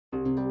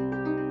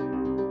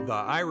the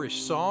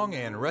Irish Song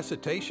and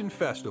Recitation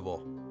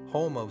Festival,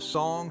 home of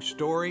song,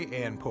 story,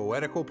 and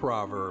poetical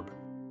proverb.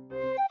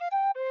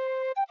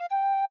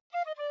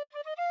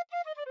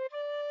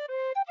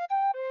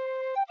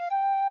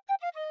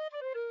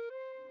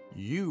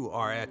 You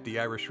are at the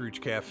Irish Roots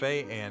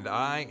Cafe, and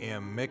I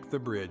am Mick the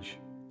Bridge,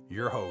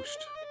 your host.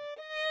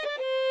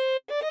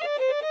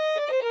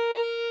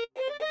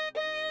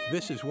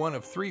 This is one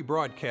of 3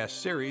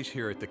 broadcast series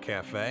here at the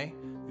cafe.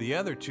 The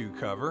other 2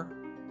 cover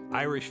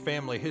Irish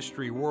family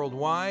history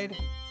worldwide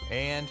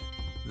and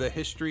the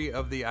history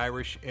of the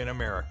Irish in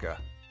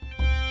America.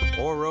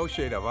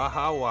 Oroche de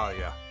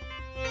Vahawalia.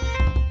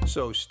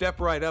 So step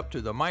right up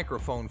to the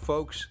microphone,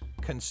 folks.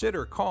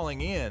 Consider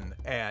calling in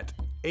at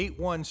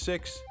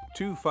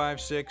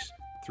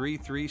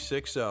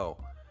 816-256-3360.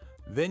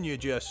 Then you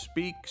just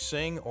speak,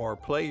 sing, or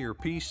play your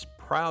piece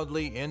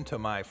proudly into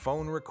my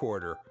phone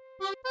recorder.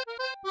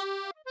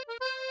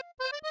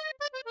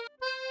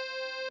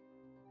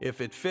 If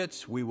it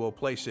fits, we will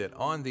place it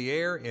on the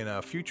air in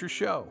a future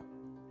show.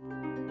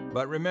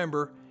 But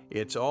remember,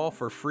 it's all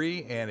for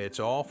free and it's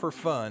all for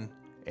fun,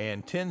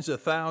 and tens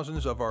of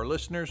thousands of our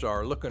listeners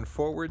are looking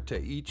forward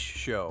to each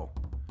show.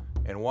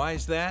 And why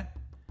is that?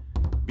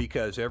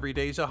 Because every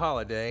day's a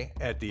holiday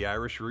at the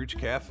Irish Roots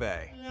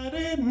Cafe.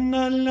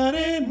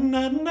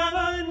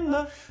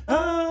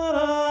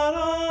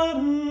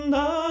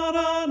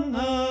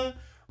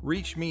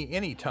 Reach me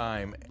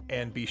anytime,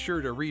 and be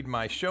sure to read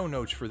my show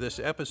notes for this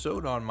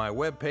episode on my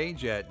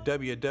webpage at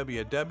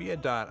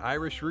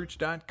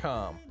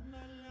www.irishroots.com.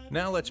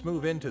 Now let's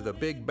move into the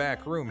big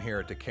back room here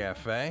at the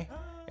cafe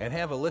and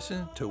have a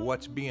listen to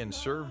what's being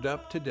served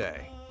up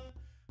today.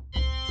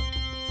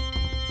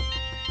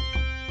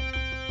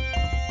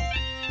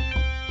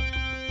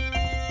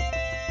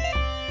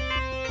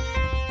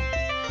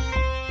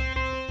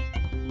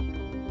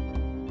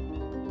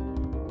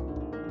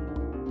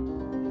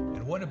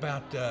 What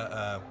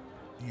about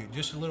you?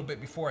 Just a little bit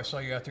before I saw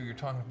you out there, you were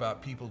talking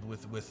about people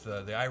with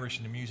the Irish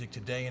and the music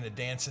today and the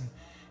dancing,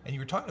 and you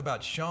were talking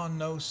about Sean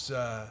Nos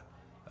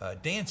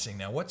dancing.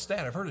 Now, what's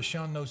that? I've heard of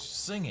Sean Nos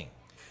singing.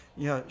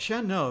 Yeah,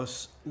 Sean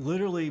Nos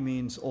literally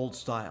means old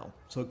style,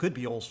 so it could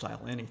be old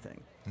style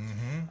anything.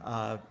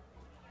 Mm-hmm.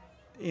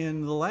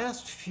 In the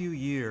last few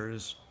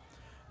years,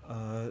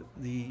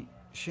 the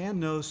Sean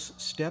Nos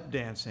step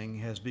dancing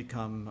has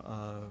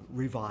become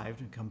revived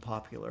and become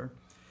popular.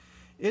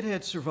 It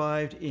had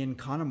survived in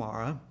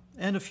Connemara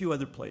and a few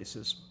other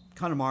places.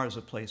 Connemara is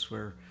a place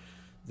where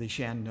the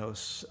Sean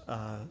Nos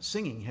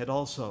singing had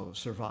also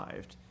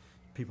survived.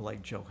 People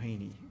like Joe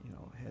Haney,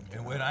 had.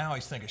 And when I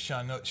always think of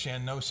Sean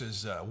Nos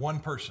as one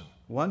person.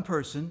 One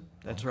person,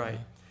 that's right.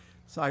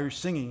 So Irish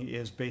singing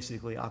is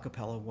basically a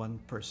cappella, one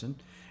person,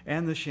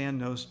 and the Sean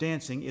Nos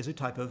dancing is a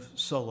type of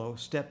solo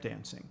step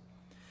dancing.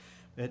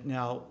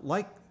 Now,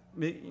 like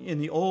in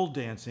the old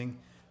dancing,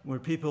 where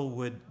people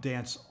would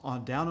dance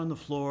down on the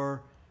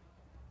floor,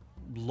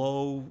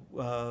 low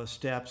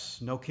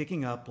steps, no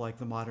kicking up like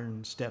the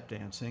modern step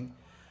dancing.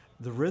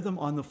 The rhythm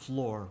on the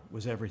floor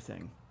was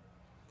everything.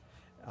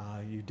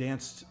 You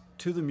danced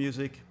to the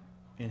music,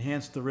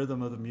 enhanced the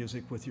rhythm of the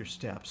music with your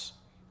steps.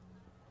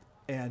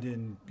 And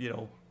in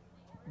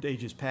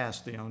ages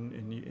past,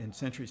 in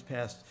centuries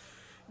past,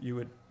 you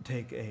would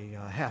take a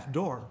half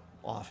door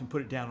off and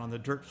put it down on the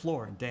dirt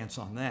floor and dance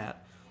on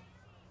that.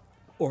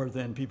 Or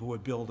then people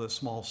would build a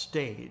small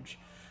stage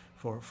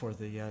for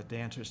the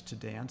dancers to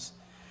dance.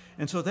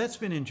 And so that's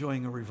been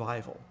enjoying a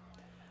revival.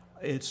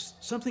 It's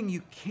something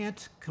you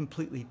can't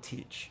completely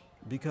teach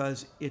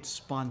because it's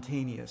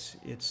spontaneous,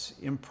 it's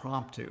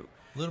impromptu.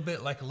 A little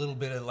bit like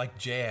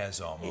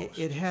jazz almost.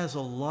 It has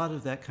a lot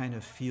of that kind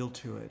of feel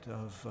to it.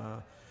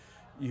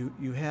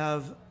 You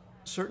have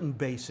certain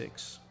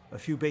basics, a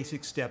few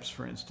basic steps,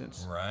 for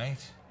instance. Right.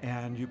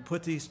 And you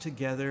put these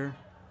together.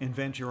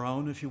 Invent your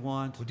own if you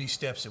want. Would these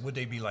steps, would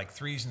they be like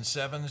 3s and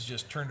 7s,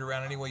 just turned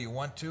around any way you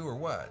want to, or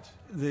what?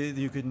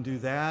 You can do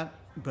that,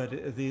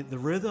 but the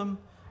rhythm,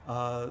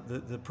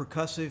 the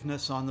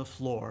percussiveness on the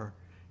floor,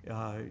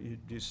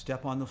 you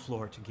step on the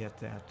floor to get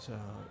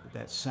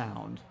that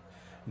sound.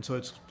 And so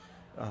it's,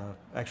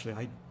 actually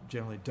I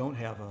generally don't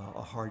have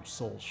a hard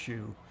sole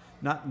shoe,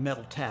 not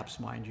metal taps,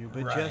 mind you,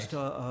 but just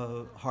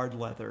a hard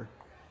leather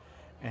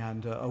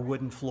and a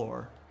wooden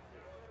floor.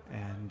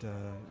 And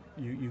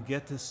you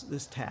get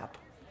this tap,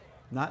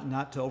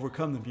 not to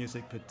overcome the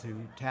music, but to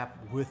tap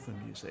with the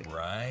music.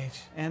 Right.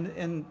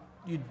 And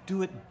you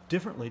do it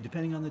differently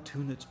depending on the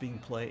tune that's being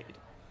played.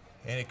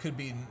 And it could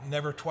be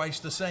never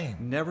twice the same.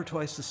 Never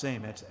twice the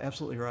same. That's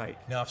absolutely right.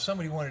 Now, if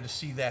somebody wanted to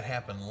see that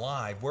happen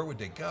live, where would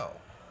they go?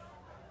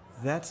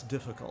 That's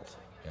difficult.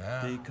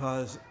 Yeah.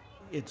 Because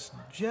it's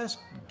just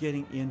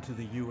getting into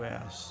the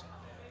U.S.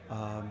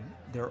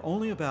 There are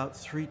only about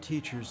 3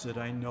 teachers that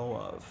I know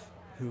of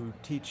who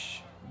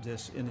teach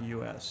this in the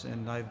U.S.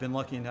 And I've been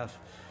lucky enough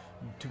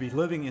to be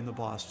living in the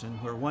Boston,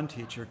 where one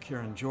teacher,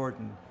 Karen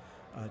Jordan,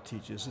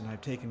 teaches, and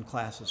I've taken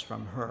classes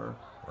from her.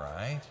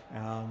 Right.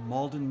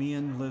 Malden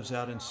Meehan lives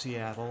out in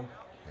Seattle.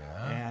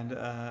 Yeah. And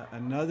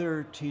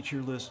another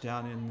teacher lives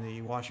down in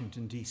the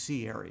Washington,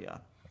 D.C.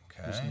 area.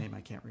 whose name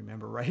I can't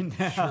remember right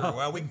now. Sure.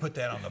 Well, we can put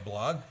that on the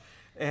blog.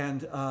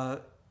 And,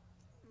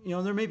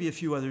 there may be a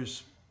few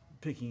others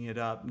picking it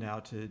up now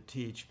to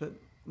teach, but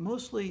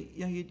mostly,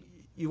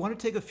 you want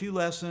to take a few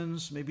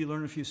lessons, maybe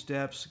learn a few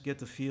steps, get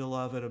the feel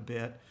of it a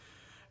bit,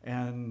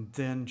 and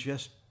then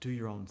just do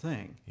your own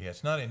thing. Yeah,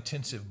 it's not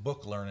intensive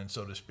book learning,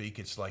 so to speak.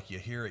 It's like you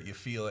hear it, you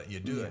feel it, you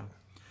do it.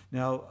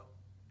 Now,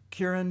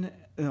 Kieran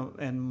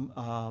and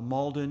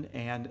Malden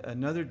and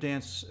another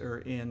dancer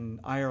in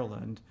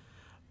Ireland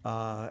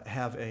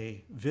have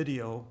a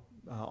video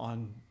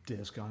on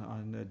disc,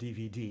 on a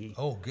DVD.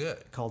 Oh,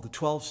 good. Called The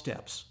 12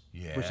 Steps,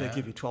 which they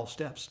give you 12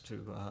 steps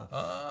to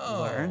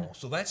learn.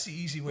 So that's the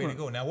easy way to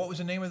go. Now, what was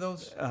the name of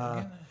those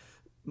again?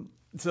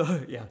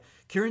 So,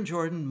 Kieran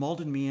Jordan,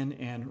 Malden Meehan,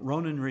 and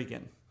Ronan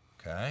Regan.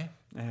 Okay.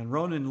 And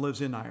Ronan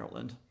lives in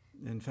Ireland.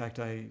 In fact,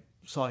 I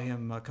saw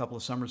him a couple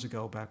of summers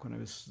ago back when I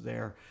was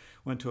there.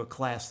 Went to a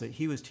class that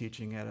he was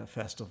teaching at a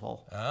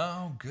festival.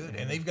 Oh, good.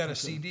 And they've got a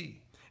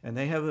CD. And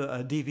they have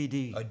a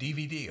DVD. A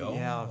DVD. Oh,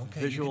 yeah,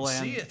 okay. Visual, you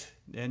can see it.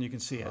 And you can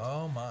see it.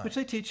 Oh, my. Which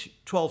they teach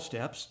 12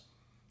 steps.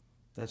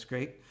 That's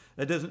great.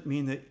 That doesn't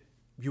mean that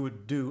you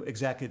would do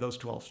exactly those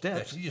 12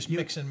 steps. You just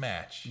mix and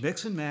match.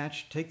 Mix and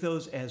match. Take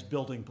those as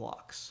building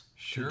blocks.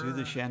 Sure. To do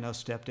the Sean Nos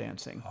step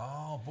dancing.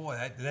 Oh,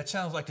 boy. That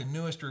sounds like the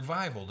newest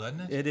revival, doesn't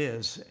it? It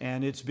is.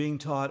 And it's being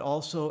taught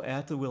also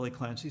at the Willie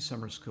Clancy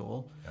Summer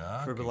School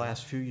for the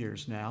last few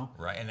years now.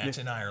 Right. And that's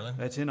in Ireland.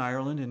 That's in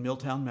Ireland, in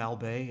Milltown,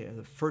 Malbay,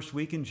 the first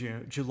week in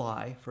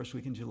July.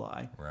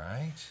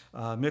 Right.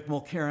 Mick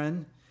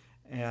Mulcairn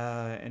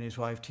and his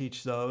wife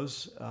teach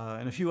those.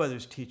 And a few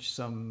others teach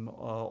some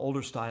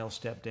older style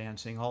step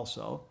dancing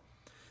also.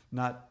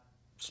 Not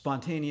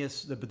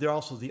spontaneous, but they're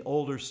also the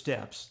older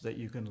steps that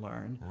you can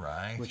learn,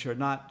 right? Which are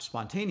not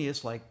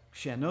spontaneous like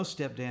Sean Nos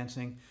step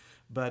dancing,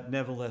 but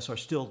nevertheless are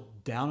still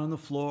down on the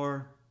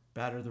floor,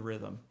 batter the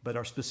rhythm, but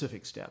are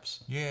specific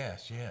steps.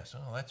 Yes.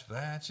 Oh,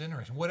 that's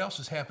interesting. What else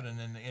is happening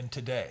in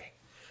today?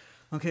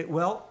 Okay,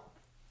 well,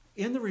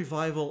 in the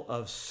revival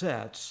of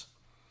sets,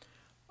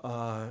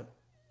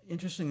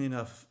 interestingly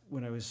enough,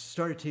 when I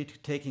started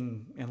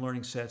taking and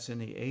learning sets in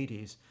the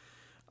 80s,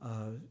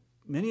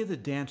 many of the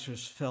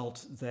dancers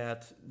felt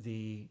that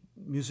the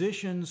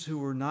musicians who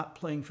were not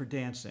playing for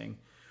dancing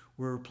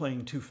were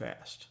playing too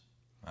fast.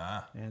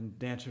 And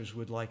dancers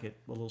would like it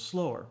a little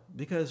slower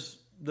because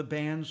the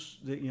bands,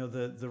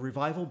 the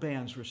revival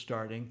bands were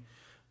starting.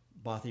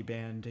 Bothy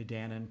Band,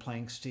 Dana and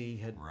Planksty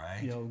had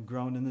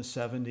grown in the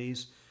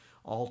 70s,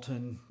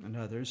 Alton and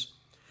others.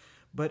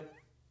 But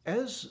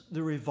as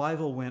the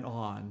revival went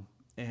on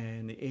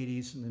in the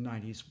 80s and the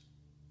 90s,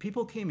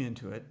 people came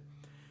into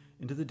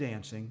the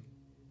dancing.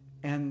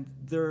 And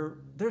they're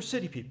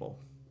city people,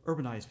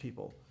 urbanized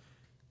people.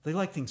 They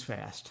like things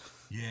fast.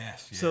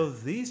 Yes. So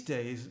these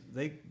days,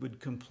 they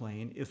would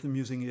complain if the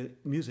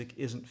music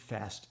isn't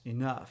fast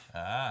enough.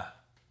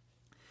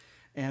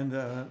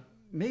 And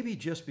maybe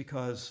just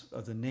because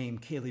of the name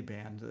Ceilidh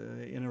Band,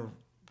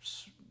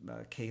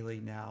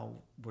 Ceilidh now,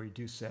 where you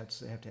do sets,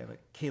 they have to have a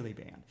Ceilidh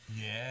Band.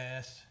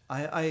 Yes.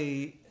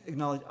 I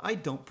acknowledge I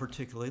don't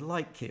particularly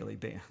like Ceilidh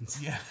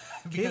bands. Yeah,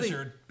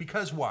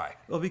 because why?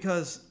 Well,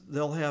 because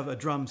they'll have a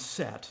drum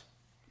set,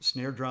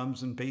 snare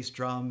drums and bass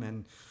drum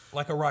and...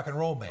 Like a rock and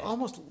roll band.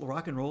 Almost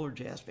rock and roll or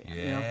jazz band.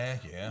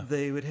 Yeah.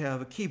 They would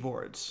have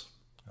keyboards.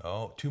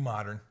 Oh, too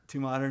modern.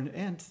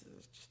 And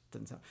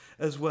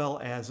as well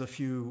as a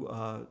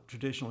few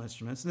traditional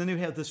instruments. And then you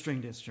have the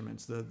stringed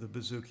instruments, the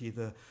bouzouki,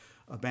 the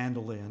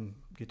bandolin,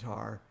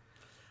 guitar.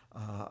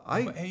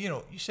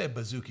 You said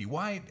bouzouki.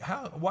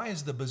 Why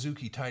is the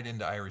bouzouki tied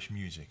into Irish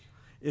music?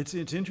 It's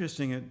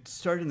interesting. It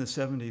started in the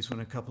 70s when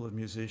a couple of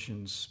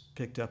musicians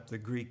picked up the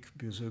Greek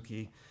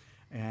bouzouki,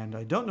 and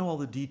I don't know all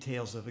the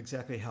details of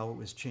exactly how it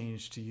was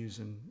changed to use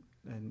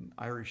in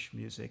Irish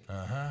music.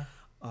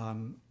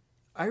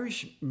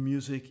 Irish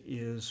music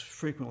is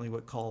frequently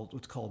what's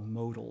called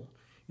modal.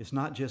 It's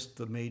not just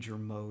the major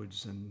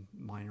modes and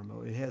minor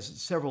modes. It has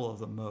several of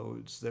the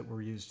modes that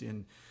were used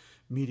in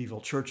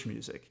medieval church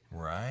music.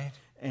 Right.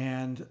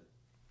 And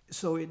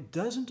so it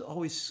doesn't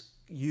always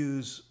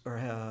use or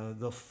have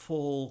the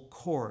full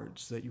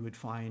chords that you would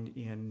find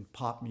in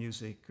pop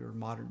music or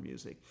modern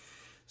music.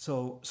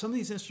 So some of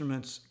these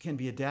instruments can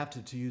be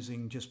adapted to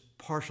using just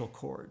partial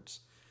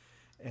chords.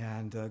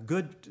 And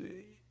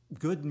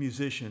good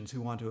musicians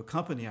who want to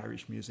accompany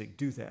Irish music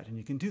do that, and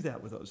you can do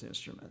that with those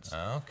instruments.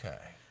 Okay.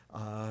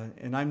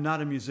 And I'm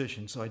not a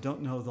musician, so I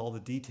don't know all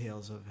the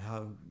details of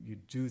how you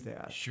do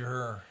that.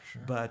 Sure.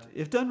 But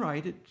if done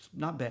right, it's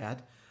not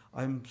bad.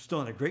 I'm still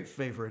not a great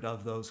favorite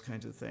of those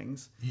kinds of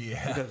things.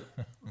 Yeah. Because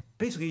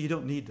basically you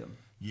don't need them.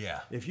 Yeah.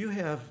 If you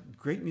have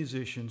great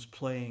musicians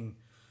playing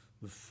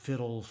the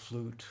fiddle,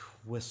 flute,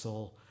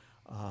 whistle,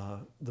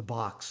 the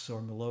box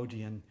or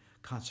melodeon,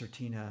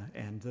 concertina,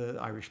 and the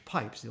Irish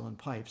pipes, the uilleann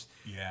pipes,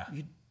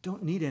 you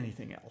don't need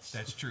anything else.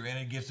 That's true, and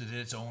it gives it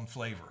its own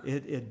flavor.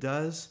 It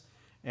does.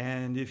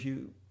 And if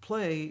you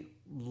play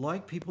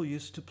like people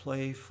used to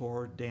play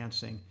for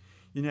dancing,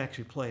 you can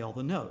actually play all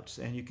the notes,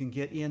 and you can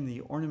get in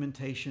the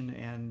ornamentation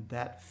and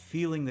that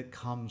feeling that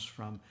comes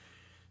from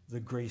the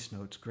grace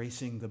notes,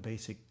 gracing the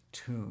basic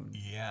tune.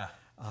 Yeah.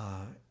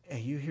 And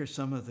you hear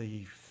some of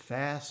the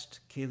fast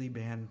Ceilidh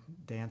band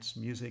dance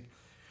music.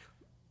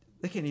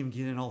 They can't even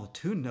get in all the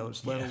tune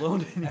notes, let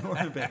alone any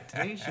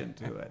ornamentation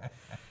to it.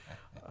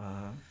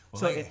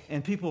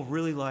 And people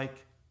really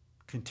like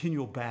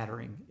continual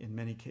battering in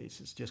many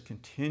cases, just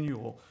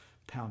continual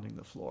pounding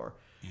the floor.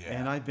 Yeah.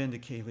 And I've been to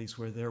Ceilidhs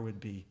where there would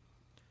be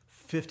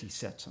 50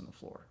 sets on the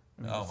floor.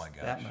 I mean, oh my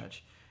gosh. That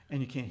much.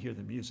 And you can't hear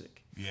the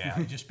music. Yeah,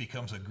 it just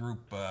becomes a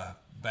group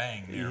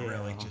bang there,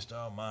 really. Just,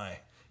 oh my.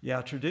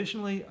 Yeah,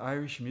 traditionally,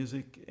 Irish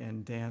music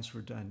and dance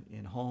were done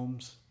in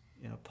homes,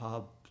 in a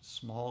pub,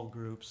 small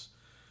groups,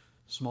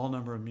 small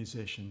number of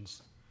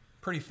musicians.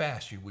 Pretty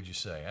fast, would you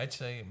say? I'd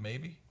say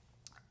maybe.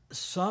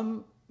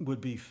 Some would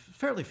be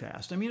fairly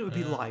fast. I mean, it would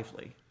be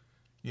lively.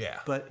 Yeah.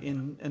 But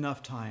in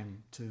enough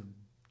time to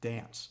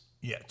dance.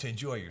 Yeah, to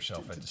enjoy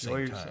yourself at the same time.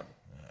 Yourself.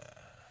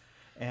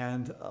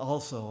 And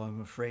also, I'm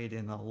afraid,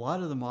 in a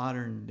lot of the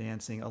modern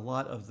dancing, a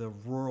lot of the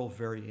rural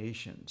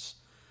variations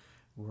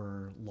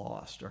were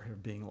lost or are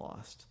being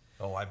lost.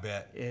 Oh, I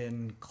bet.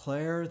 In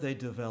Clare, they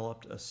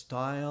developed a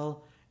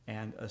style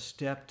and a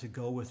step to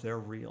go with their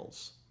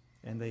reels.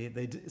 And they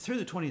through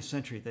the 20th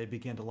century, they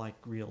began to like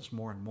reels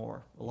more and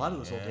more. A lot of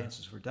those old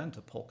dances were done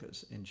to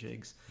polkas and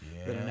jigs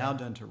that are now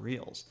done to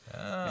reels. Oh.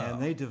 And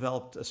they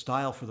developed a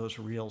style for those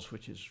reels,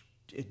 which is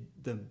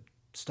the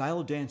style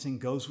of dancing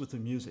goes with the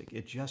music.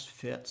 It just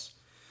fits,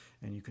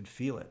 and you can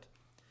feel it.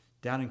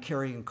 Down in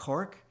Kerry and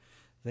Cork,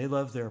 they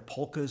love their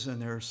polkas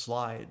and their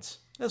slides,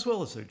 as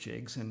well as their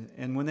jigs.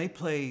 And when they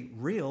play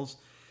reels,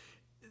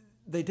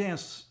 they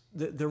dance,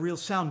 the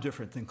reels sound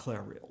different than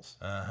Clare reels.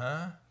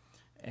 Uh-huh.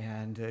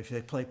 And if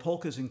they play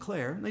polkas in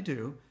Clare, and they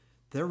do,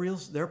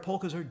 their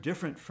polkas are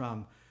different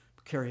from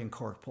Kerry and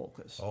Cork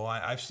polkas. Oh,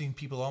 I've seen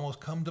people almost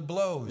come to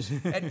blows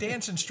at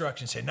dance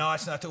instructions. Say, no,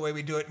 it's not the way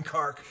we do it in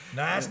Cork.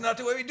 No, it's not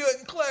the way we do it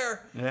in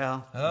Clare.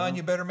 Yeah. Oh, and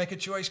you better make a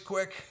choice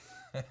quick.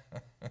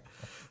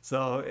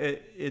 So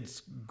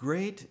it's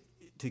great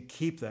to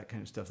keep that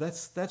kind of stuff.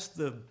 That's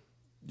the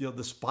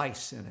the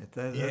spice in it.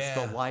 That's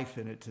the life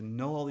in it, to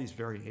know all these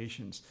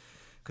variations,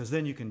 because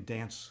then you can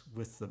dance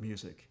with the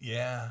music.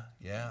 Yeah,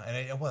 yeah, and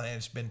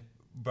it's been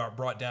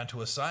brought down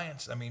to a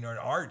science. I mean, or an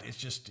art. It's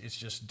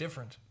just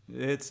different.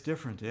 It's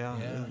different,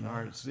 yeah. In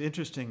art, it's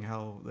interesting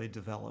how they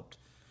developed.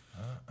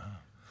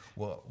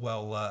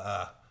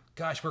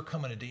 Gosh, we're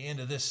coming at the end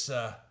of this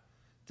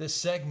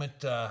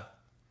segment.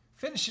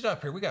 Finish it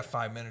up here. We got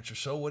 5 minutes or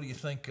so. What do you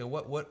think?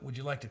 What would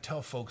you like to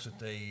tell folks that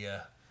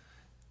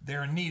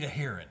they're in need of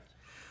hearing?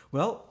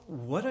 Well,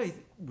 what I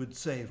would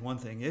say is one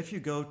thing. If you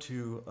go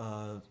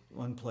to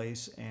one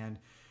place and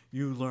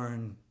you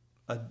learn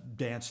a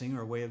dancing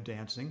or a way of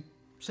dancing,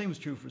 same is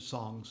true for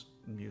songs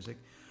and music,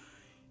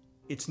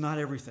 it's not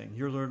everything.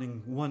 You're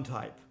learning one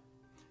type,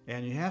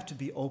 and you have to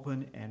be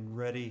open and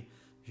ready.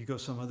 If you go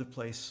some other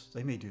place,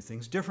 they may do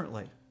things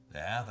differently.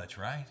 Yeah, that's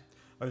right.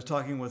 I was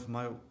talking with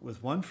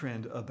one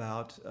friend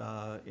about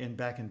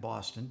back in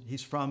Boston.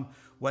 He's from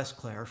West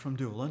Clare, from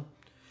Doolin,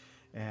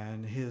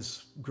 and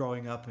his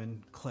growing up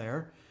in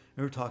Clare.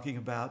 We were talking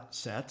about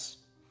sets,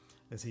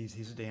 as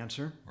he's a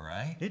dancer.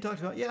 Right. He talked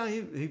about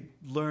he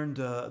learned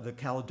the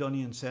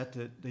Caledonian set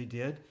that they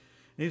did.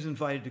 He was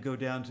invited to go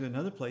down to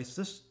another place.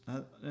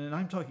 And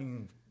I'm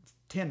talking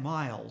 10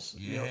 miles.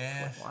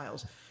 Yes. 12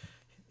 miles.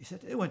 He said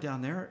he went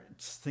down there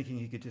thinking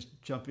he could just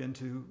jump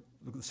into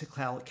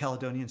the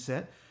Caledonian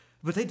set,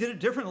 but they did it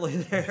differently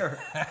there.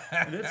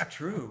 And it's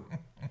true.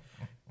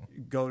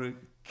 You go to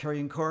Kerry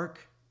and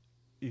Cork,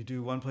 you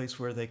do one place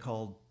where they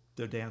called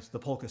their dance the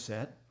polka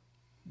set.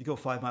 You go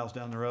 5 miles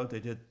down the road, they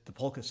did the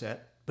polka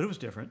set, but it was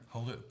different.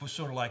 Hold it. It was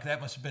sort of like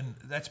that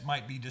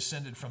might be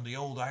descended from the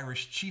old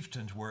Irish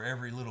chieftains, where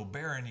every little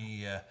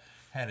barony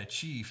had a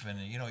chief. And,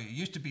 it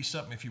used to be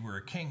something, if you were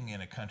a king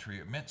in a country,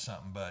 it meant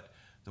something. But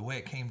the way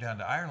it came down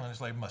to Ireland,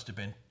 it's like it must have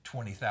been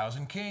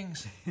 20,000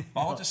 kings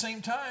all at the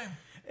same time.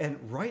 And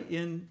right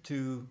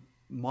into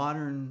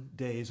modern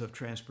days of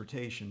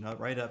transportation,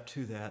 right up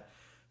to that,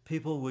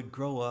 people would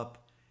grow up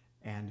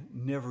and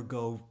never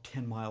go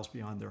 10 miles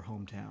beyond their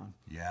hometown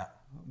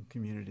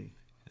community.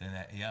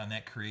 And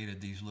that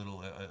created these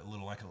little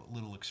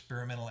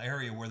experimental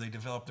area where they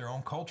developed their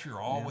own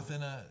culture, all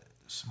within a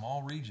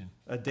small region.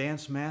 A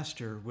dance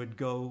master would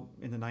go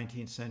in the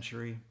 19th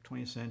century,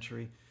 20th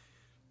century.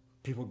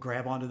 People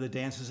grab onto the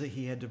dances that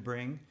he had to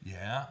bring.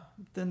 Yeah.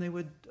 Then they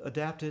would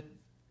adapt it,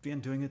 begin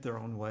doing it their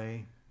own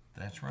way.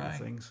 That's right.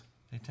 Things.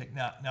 They take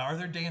now. Are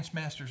there dance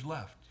masters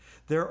left?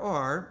 There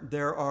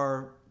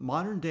are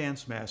modern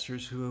dance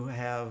masters who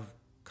have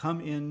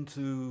come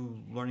into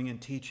learning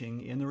and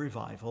teaching in the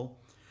revival.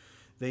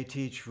 They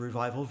teach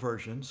revival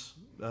versions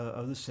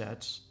of the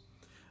sets.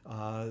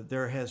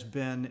 There has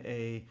been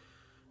a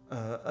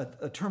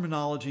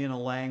terminology and a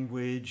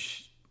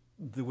language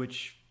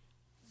which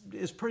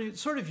is pretty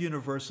sort of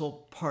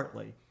universal,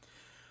 partly.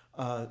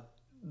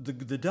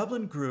 The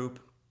Dublin group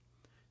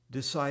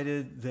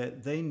decided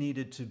that they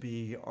needed to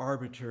be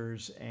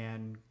arbiters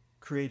and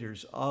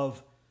creators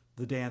of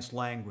the dance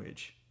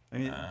language. I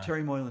mean,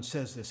 Terry Moylan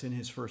says this in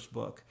his first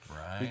book,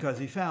 Right. because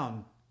he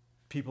found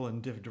people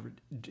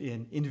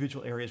in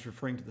individual areas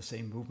referring to the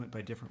same movement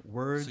by different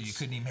words. So you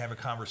couldn't even have a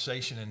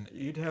conversation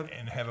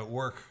and have it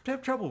work. You'd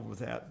have trouble with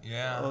that.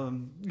 Yeah.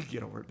 You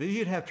get over it, but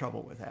you'd have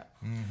trouble with that.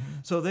 Mm-hmm.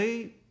 So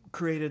they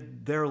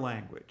created their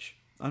language.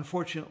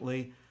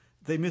 Unfortunately,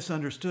 they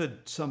misunderstood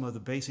some of the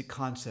basic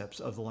concepts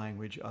of the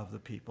language of the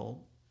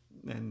people,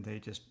 and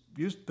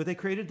but they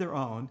created their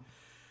own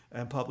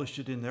and published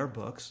it in their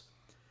books.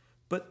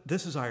 But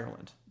this is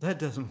Ireland. That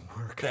doesn't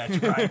work.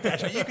 That's right.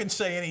 That's right. You can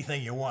say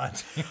anything you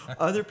want.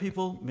 Other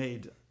people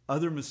made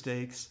other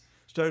mistakes,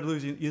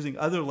 started using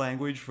other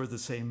language for the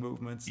same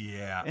movements.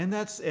 Yeah. And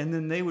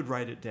then they would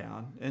write it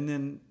down. And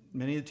then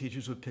many of the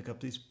teachers would pick up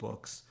these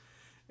books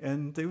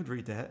and they would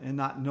read that, and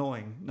not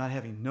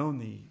having known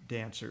the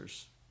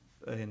dancers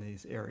in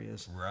these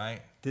areas.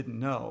 Right. Didn't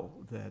know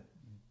that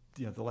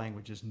the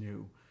language is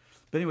new.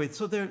 But anyway,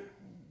 so they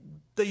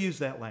use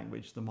that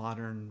language, the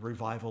modern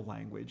revival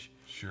language,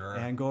 Sure.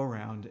 and go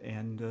around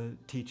and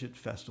teach at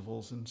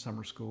festivals and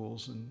summer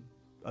schools and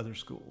other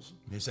schools.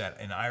 Is that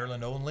in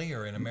Ireland only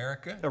or in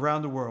America?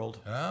 Around the world.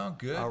 Oh,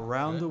 good.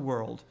 Around good. the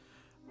world.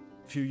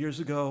 A few years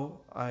ago,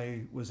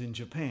 I was in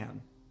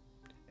Japan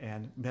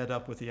and met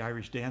up with the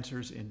Irish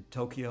dancers in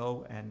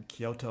Tokyo and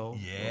Kyoto,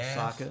 Yes.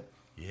 Osaka.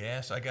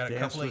 Yes, I got a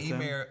Dance couple of with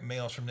them.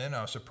 emails from them.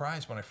 I was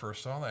surprised when I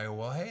first saw that. I go,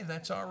 well, hey,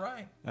 that's all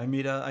right.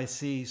 I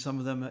see some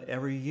of them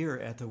every year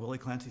at the Willie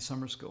Clancy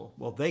Summer School.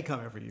 Well, they come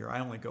every year. I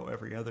only go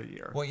every other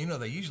year. Well,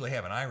 they usually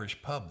have an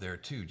Irish pub there,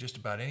 too. Just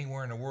about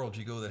anywhere in the world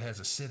you go that has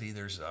a city,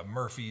 there's a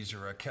Murphy's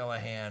or a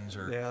Callahan's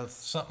or Yes.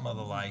 something of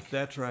the like.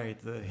 That's right,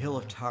 the Hill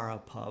of Tara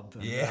pub.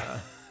 And, Yeah,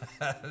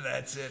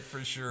 that's it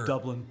for sure.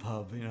 Dublin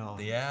pub,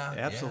 Yeah,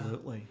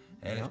 Absolutely.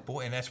 And Yeah.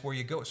 and that's where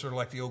you go. It's sort of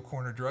like the old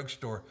corner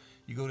drugstore.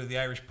 You go to the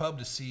Irish pub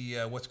to see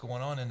what's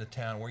going on in the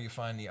town, where you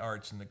find the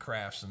arts and the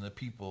crafts and the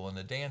people and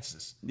the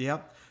dances.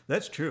 Yep,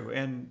 that's true.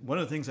 And one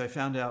of the things I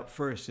found out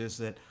first is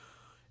that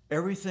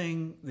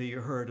everything that you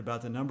heard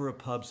about the number of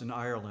pubs in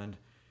Ireland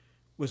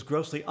was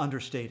grossly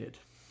understated.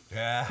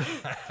 Yeah.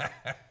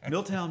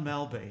 Milltown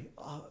Malbay,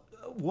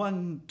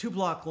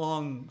 2-block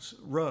long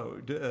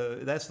road.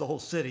 That's the whole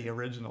city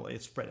originally.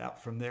 It's spread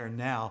out from there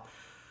now,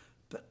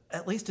 but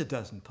at least a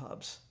dozen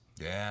pubs.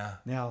 Yeah.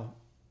 Now,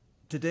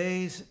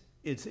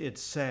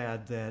 it's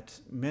sad that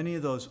many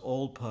of those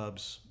old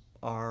pubs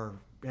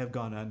have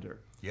gone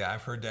under. Yeah,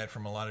 I've heard that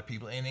from a lot of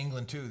people in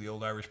England too. The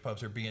old Irish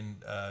pubs are being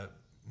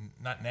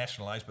not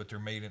nationalized, but they're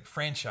made in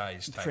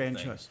franchise type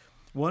things.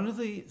 One of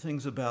the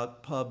things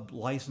about pub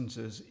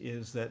licenses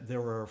is that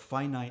there are a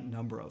finite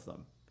number of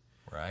them.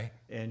 Right.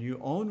 And you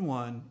own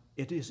one,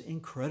 it is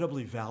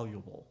incredibly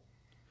valuable.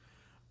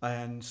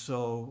 And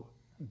so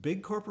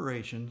big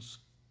corporations,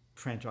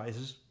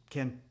 franchises,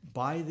 can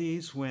buy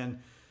these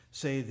when,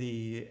 say,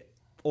 the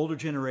older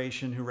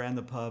generation who ran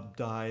the pub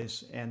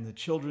dies and the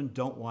children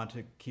don't want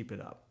to keep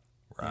it up.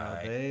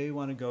 Right. They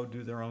want to go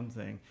do their own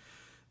thing.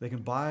 They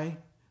can buy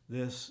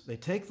this. They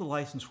take the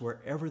license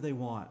wherever they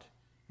want.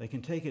 They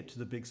can take it to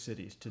the big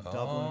cities, to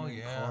Dublin,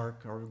 and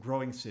Cork, or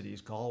growing cities,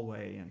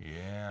 Galway and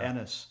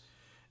Ennis,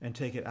 and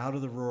take it out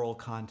of the rural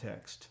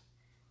context.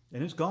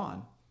 And it's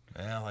gone.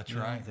 Yeah, that's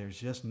right. There's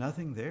just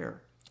nothing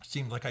there.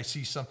 Seems like I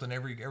see something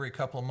every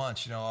couple of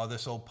months.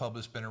 This old pub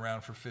has been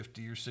around for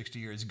 50 or 60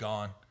 years. It's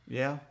gone.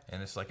 Yeah.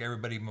 And it's like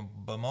everybody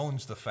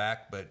bemoans the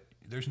fact, but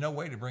there's no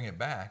way to bring it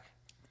back.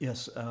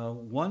 Yes.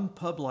 One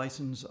pub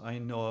license I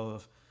know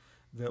of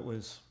that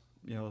was,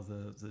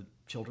 the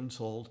children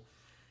sold,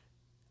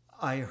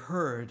 I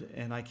heard,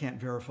 and I can't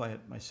verify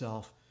it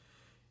myself,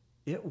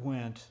 it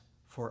went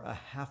for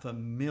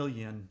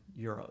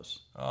 €500,000.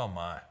 Oh,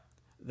 my.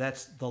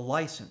 That's the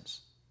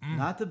license.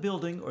 Not the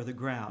building or the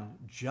ground,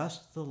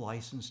 just the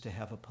license to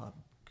have a pub.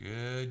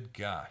 Good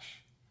gosh.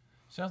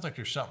 Sounds like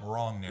there's something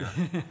wrong there.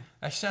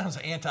 That sounds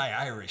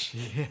anti-Irish.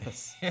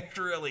 Yes. It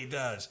really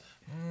does.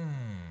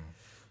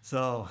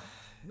 So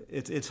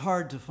it's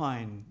hard to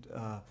find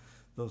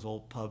those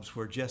old pubs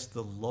where just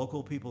the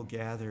local people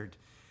gathered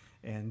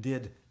and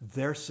did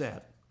their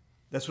set.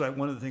 That's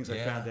one of the things I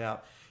found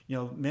out.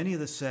 Many of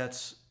the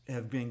sets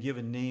have been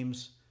given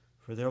names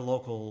for their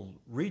local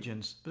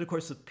regions, but of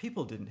course the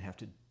people didn't have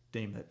to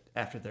name it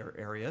after their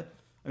area.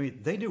 I mean,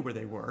 they knew where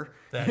they were.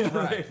 That's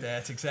right.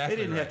 That's exactly right.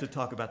 They didn't have to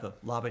talk about the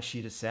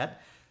Labashida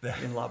set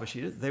in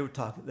Labashida.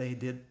 They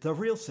did the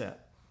real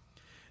set.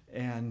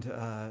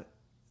 And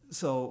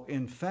so,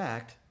 in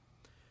fact,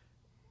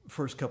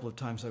 first couple of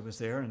times I was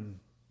there and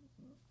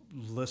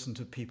listened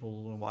to people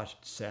and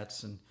watched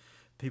sets, and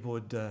people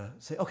would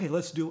say, okay,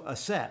 let's do a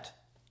set.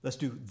 Let's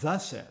do the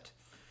set.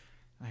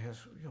 And I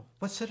asked,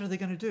 what set are they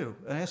going to do?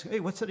 And I asked, hey,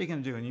 what set are you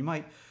going to do? And you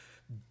might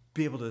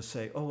be able to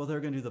say, oh, well,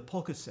 they're going to do the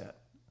polka set.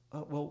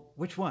 Well,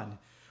 which one?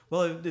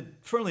 Well, it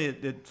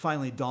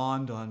finally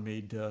dawned on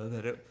me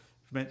that it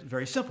meant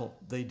very simple.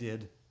 They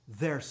did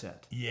their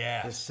set.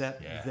 Yes. The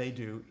set they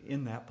do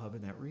in that pub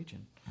in that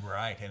region.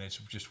 Right, and it's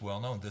just well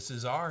known. This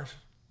is ours.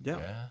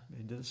 Yeah.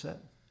 They did a set.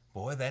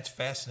 Boy, that's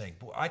fascinating.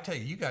 Boy, I tell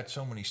you, you got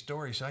so many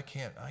stories. I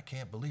can't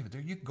believe it.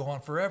 You could go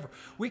on forever.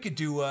 We could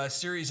do a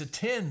series of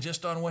 10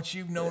 just on what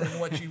you've known and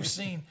what you've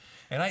seen.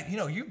 And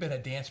you've been a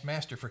dance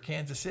master for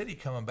Kansas City,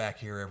 coming back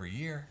here every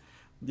year.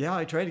 Yeah,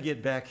 I try to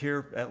get back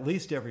here at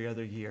least every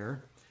other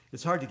year.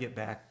 It's hard to get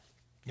back.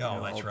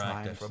 Oh, that's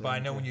right. But I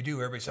know when you do,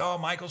 everybody says, "Oh,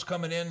 Michael's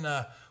coming in.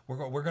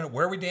 We're gonna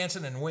where are we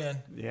dancing and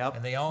when?" Yep.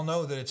 And they all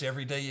know that it's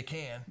every day you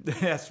can.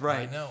 That's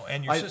right. I know.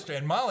 And your sister,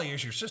 and Molly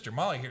is your sister.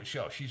 Molly here,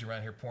 she's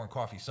around here pouring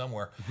coffee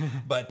somewhere,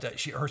 but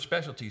her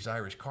specialty is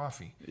Irish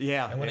coffee.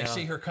 Yeah. And when they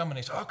see her coming,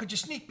 they say, "Oh, could you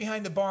sneak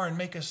behind the bar and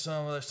make us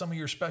some of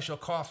your special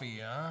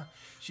coffee?"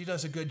 She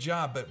does a good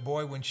job, but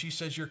boy, when she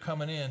says you're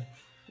coming in,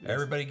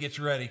 everybody gets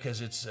ready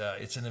because it's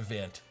an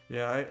event.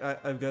 Yeah,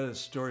 I've got a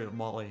story of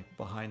Molly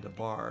behind the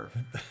bar.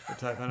 The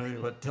type, I don't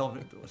know what. Tell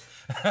me.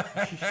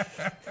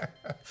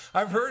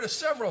 I've heard of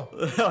several.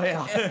 Oh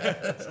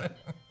yeah.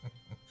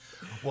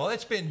 Well,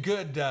 it's been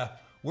good.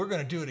 We're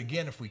going to do it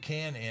again if we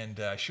can, and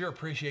sure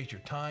appreciate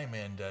your time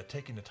and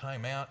taking the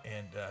time out.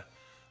 And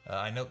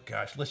I know,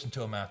 gosh, listen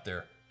to them out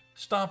there.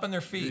 Stomping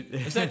their feet.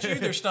 Is that you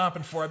they're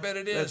stomping for? I bet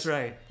it is. That's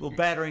right. A little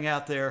battering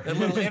out there. A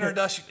little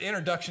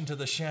introduction to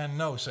the Sean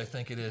Nos, I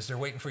think it is. They're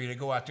waiting for you to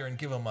go out there and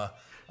give them a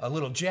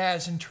little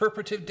jazz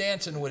interpretive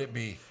dancing, would it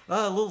be?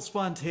 A little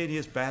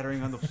spontaneous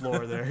battering on the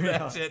floor there.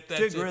 That's it.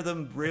 Jig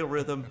rhythm, real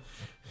rhythm.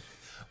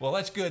 Well,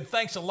 that's good.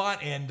 Thanks a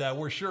lot, and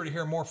we're sure to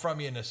hear more from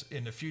you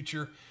in the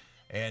future.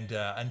 And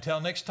until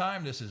next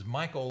time, this is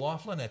Michael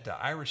O'Laughlin at the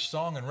Irish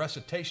Song and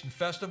Recitation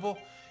Festival,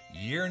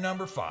 year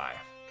number 5.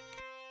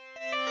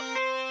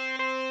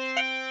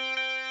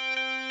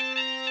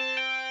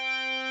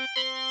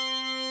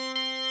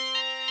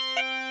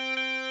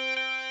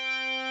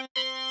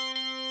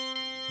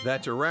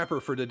 That's a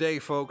wrapper for today,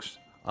 folks.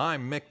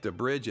 I'm Mick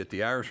DeBridge at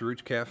the Irish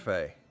Roots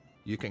Cafe.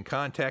 You can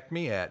contact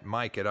me at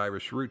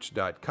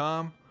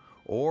mike@irishroots.com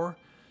or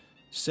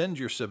send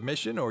your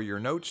submission or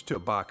your notes to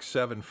Box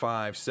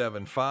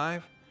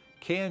 7575,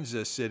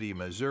 Kansas City,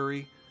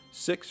 Missouri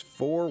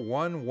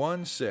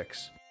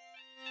 64116.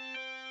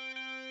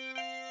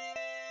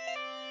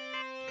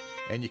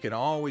 And you can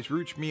always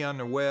reach me on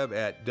the web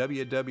at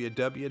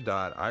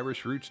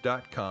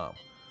www.irishroots.com.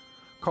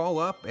 Call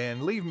up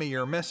and leave me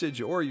your message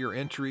or your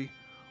entry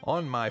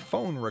on my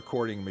phone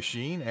recording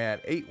machine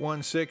at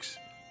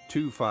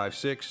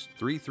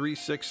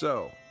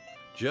 816-256-3360.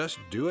 Just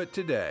do it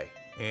today.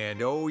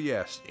 And oh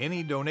yes,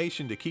 any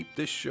donation to keep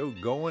this show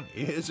going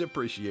is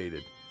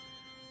appreciated.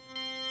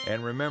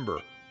 And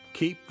remember,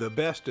 keep the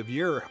best of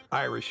your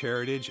Irish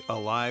heritage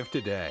alive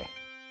today.